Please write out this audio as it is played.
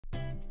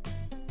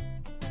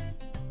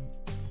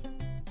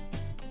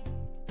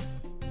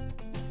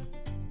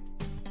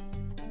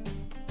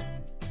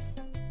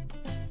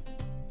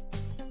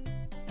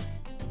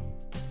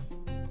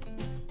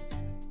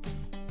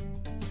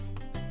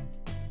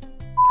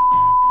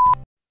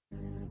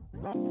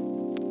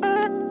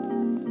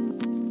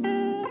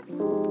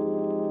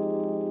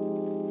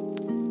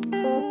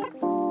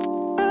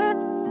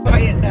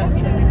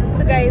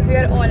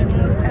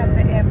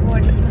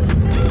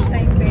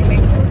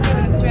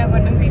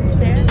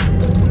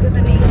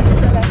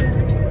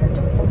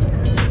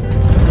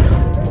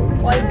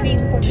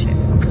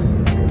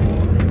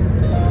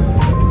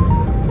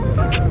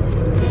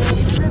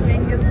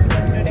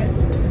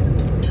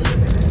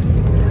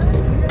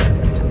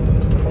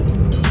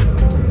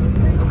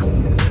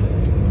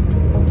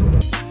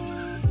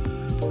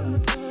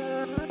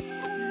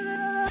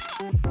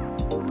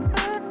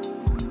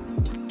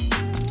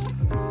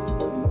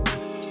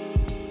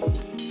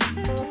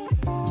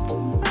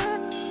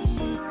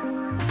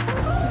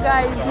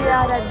Guys, we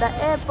are at the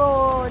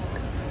airport.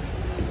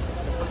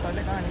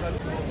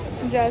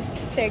 Just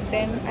checked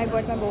in. I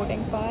got my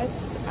boarding pass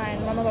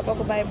and mama papa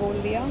को bye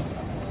बोल दिया.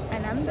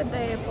 And I'm at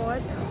the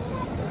airport.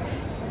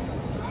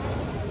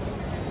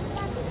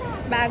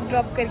 Bag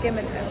drop करके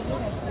मिलते हैं.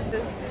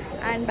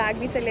 And bag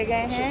भी चले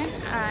गए हैं.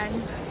 And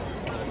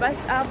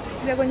बस अब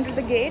we are going to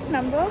the gate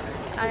number.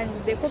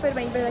 And देखो फिर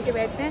वहीं पे जाके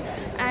बैठते हैं.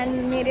 And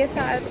मेरे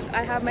साथ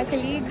I have my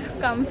colleague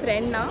come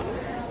friend now.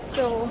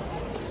 So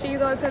she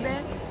is also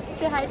there.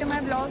 Say hi to my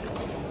vlog.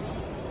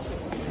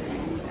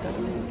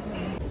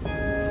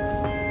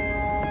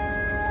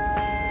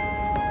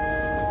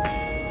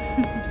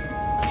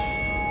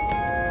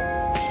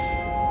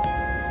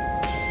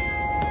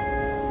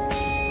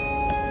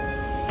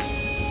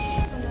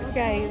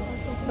 Guys,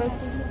 बस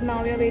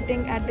now we are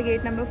waiting at the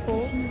gate number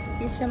 4.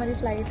 पीछे हमारी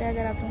फ्लाइट है,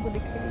 अगर आप लोगों को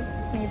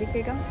दिखेगी नहीं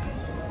दिखेगा.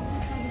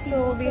 So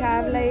we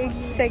have like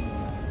check.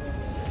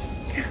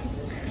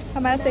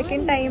 हमारा check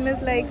in time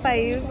is like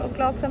 5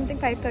 o'clock something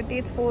 5:30.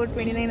 It's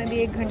 4:29. अभी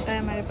 1 घंटा है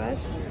हमारे पास.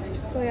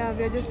 सो या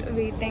we are just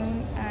waiting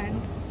and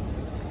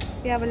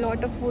we have a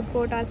lot of food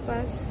court us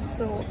pass.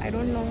 So I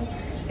don't know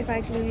if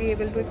I can be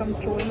able to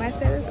control my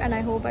self and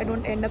I hope I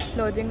don't and up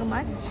स्प्लर्जिंग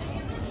much.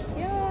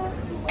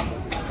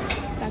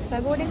 That's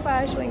my boarding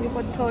pass showing you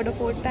for the 3rd or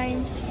 4th time.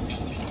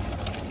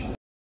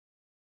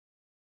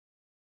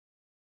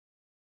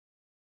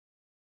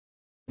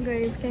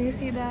 Guys, can you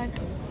see that?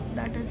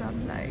 That is our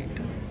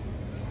flight.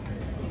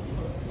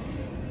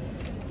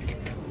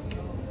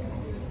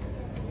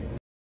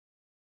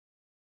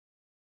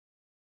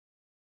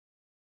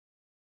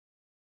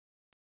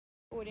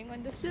 Boarding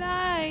on the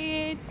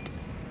flight.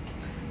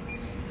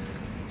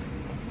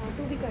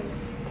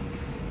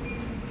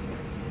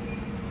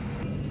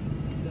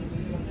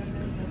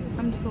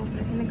 I'm so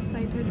freaking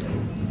excited.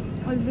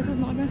 Well, this is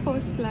not my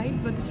first flight,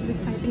 but this is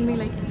exciting me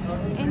like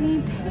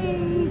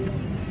anything.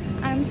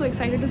 I'm so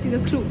excited to see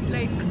the crew.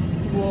 Like,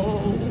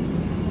 whoa.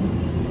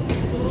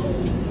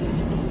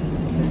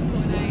 This is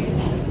so nice.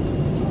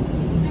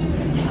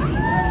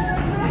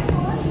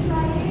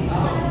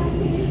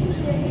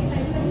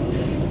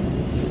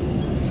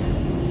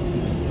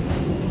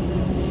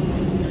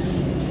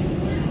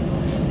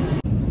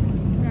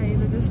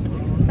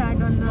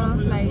 On the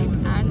flight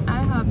and I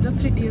have the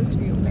prettiest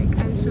view. Like,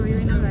 I'll show you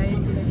in a while.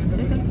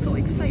 Yes, I'm so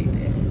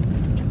excited.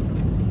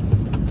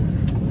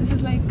 This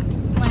is like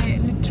my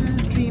literal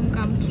dream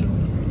come true.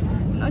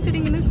 Not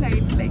sitting in a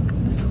flight, like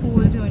this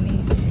whole journey,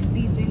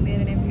 reaching there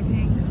and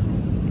everything.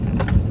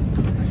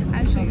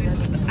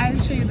 I'll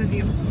show you the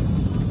view.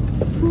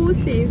 Who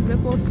says the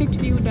perfect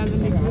view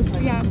doesn't exist?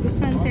 We have the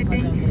sun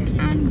setting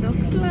and the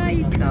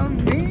flight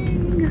coming.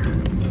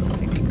 So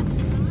pretty.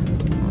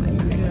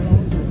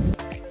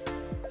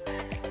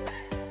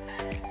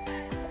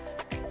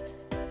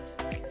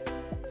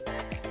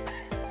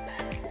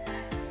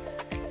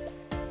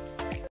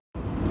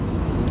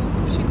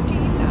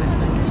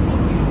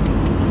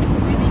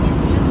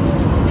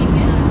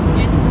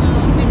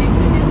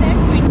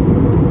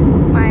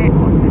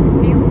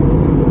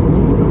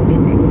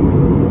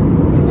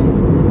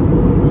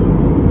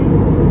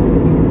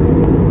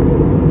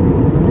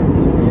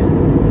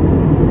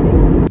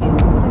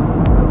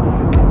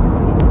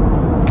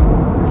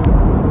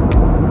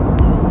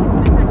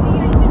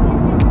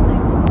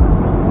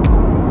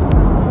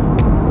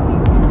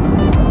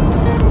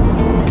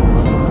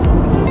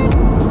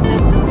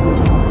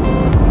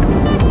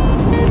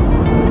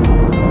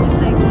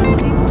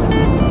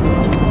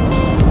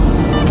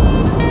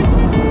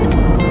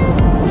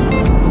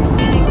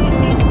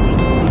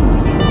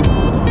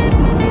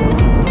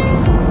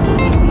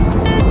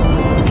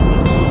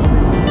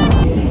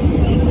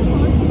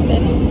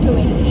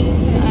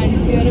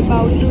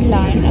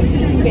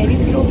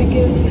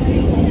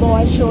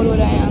 बहुत शोर हो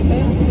रहा है यहाँ पे.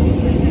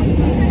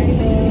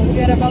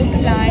 We are about to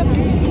land.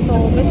 तो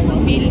बस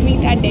will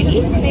meet at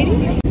Delhi मेरी.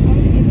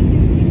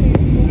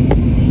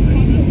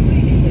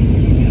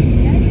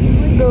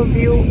 The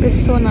view is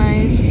so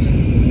nice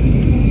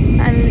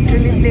and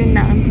literally plane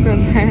dance कर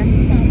रहा है.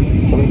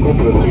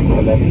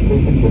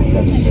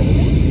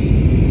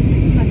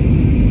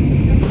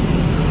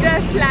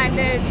 Just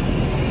landed.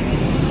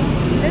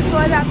 This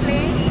was our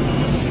plane.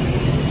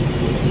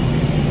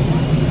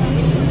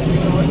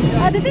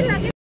 Aditi,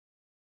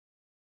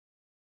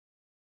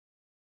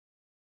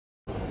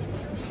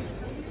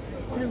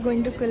 just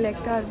going to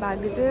collect our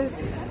baggages.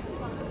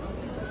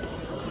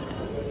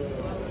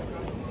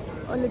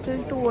 A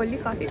little too early.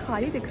 काफी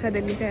खाली दिख रहा है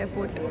दिल्ली का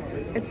airport.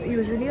 It's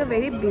usually a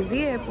very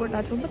busy airport.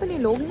 आज पता नहीं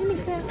लोग नहीं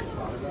दिख रहे हैं.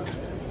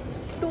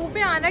 2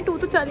 पे आना है, 2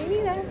 तो चल ही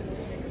नहीं रहा है.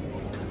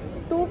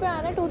 2 पे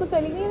आना है, 2 तो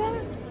चल ही नहीं रहा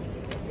है.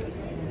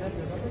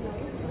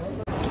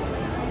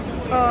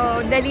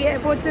 दिल्ली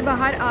एयरपोर्ट से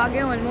बाहर आ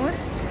गए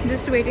almost.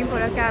 Just waiting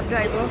for a cab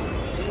driver.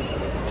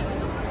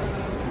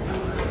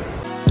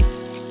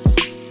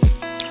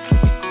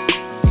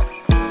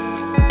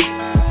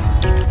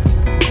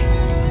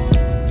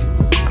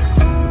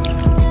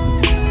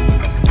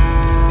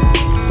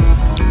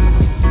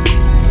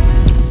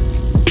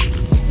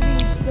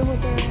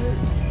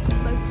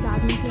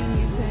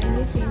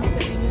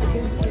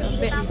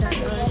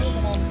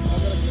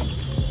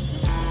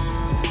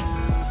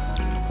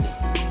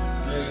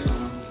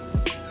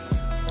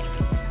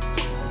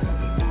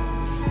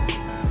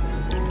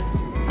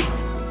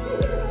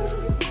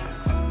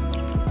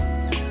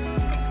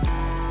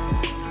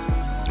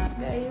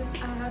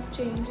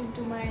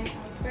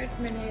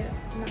 But मैंने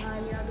नहा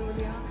लिया, धो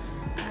लिया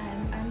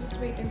and I'm just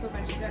waiting for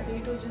Panchika. They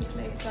to just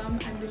like come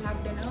and we'll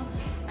have dinner.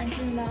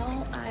 Until now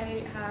I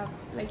have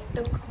like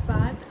took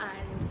bath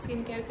and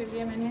skin care कर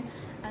लिया मैंने,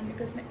 and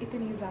because मैं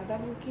इतनी ज़्यादा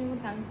भूखी हूँ,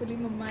 thankfully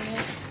मम्मा ने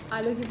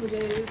आलू की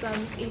भुजिया दे दी, so I'm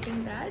just eating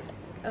that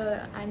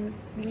and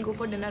we'll go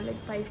for dinner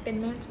like 5-10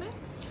 minutes में.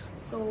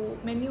 So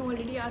menu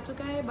already आ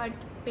चुका है but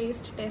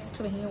taste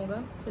test वहीं होगा,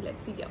 so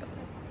let's see क्या होता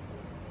है.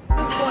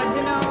 For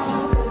dinner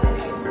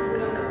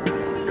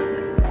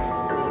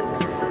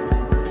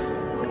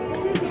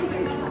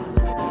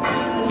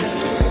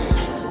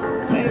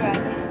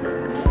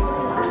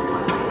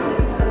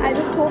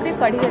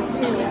कढ़ी अच्छी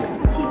है.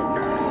 अच्छी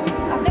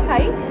आपने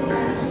खाई?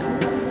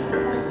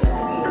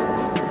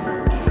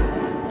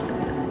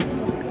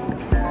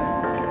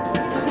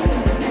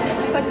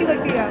 खट्टी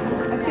खट्टी है,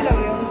 अच्छी लग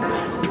रही है.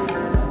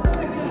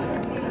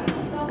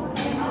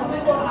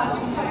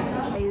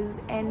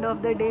 End of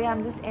the day I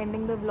am just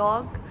ending the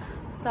vlog.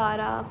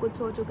 सारा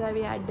कुछ हो चुका है.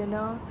 We had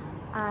dinner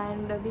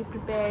and we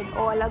prepared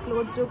all our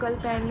clothes जो कल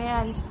पहनने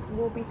हैं, एंड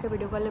वो पीछे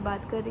वीडियो कॉल में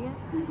बात कर रही है.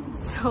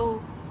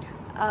 सो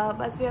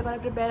बस we are gonna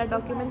prepare our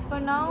documents for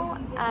now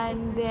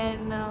and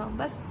then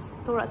बस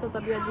थोड़ा सा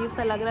तभी अजीब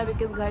सा लग रहा है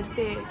बिकॉज घर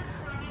से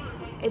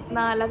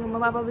इतना अलग मम्मा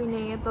पापा भी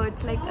नहीं है, तो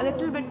it's like a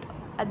little bit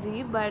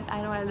अजीब, but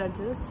I know I will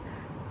adjust.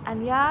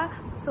 And या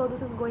so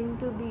this is going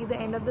to be the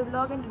end of the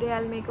vlog and today I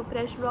will make a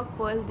fresh vlog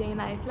first day in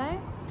I fly.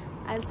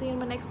 I'll see you in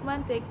my next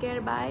one. Take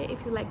care. Bye.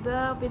 If you like the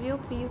video,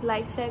 please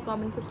like, share,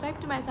 comment, subscribe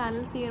to my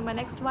channel. See you in my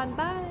next one.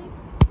 Bye.